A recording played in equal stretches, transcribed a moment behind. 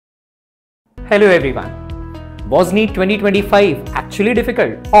Hello everyone. Was NEET 2025 actually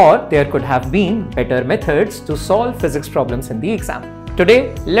difficult, or there could have been better methods to solve physics problems in the exam?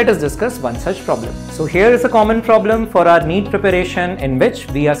 Today, let us discuss one such problem. So here is a common problem for our NEET preparation in which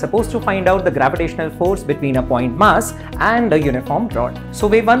we are supposed to find out the gravitational force between a point mass and a uniform rod. So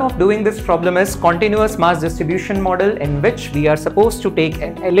way one of doing this problem is continuous mass distribution model, in which we are supposed to take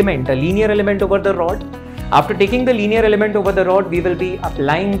an element, a linear element over the rod. After taking the linear element over the rod, we will be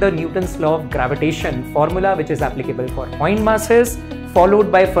applying the Newton's law of gravitation formula, which is applicable for point masses,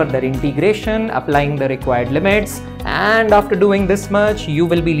 followed by further integration, applying the required limits, and after doing this much, you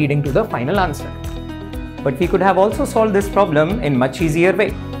will be leading to the final answer. But we could have also solved this problem in much easier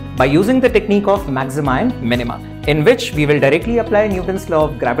way by using the technique of maxima and minima, in which we will directly apply Newton's law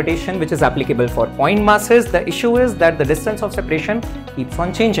of gravitation, which is applicable for point masses. The issue is that the distance of separation keeps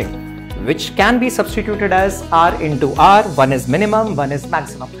on changing, which can be substituted as r into r. One is minimum, one is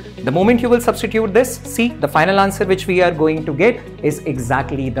maximum. The moment you will substitute this, see, the final answer which we are going to get is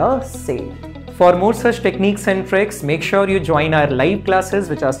exactly the same. For more such techniques and tricks, make sure you join our live classes,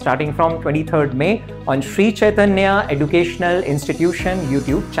 which are starting from 23rd May on Sri Chaitanya Educational Institution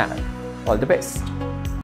YouTube channel. All the best.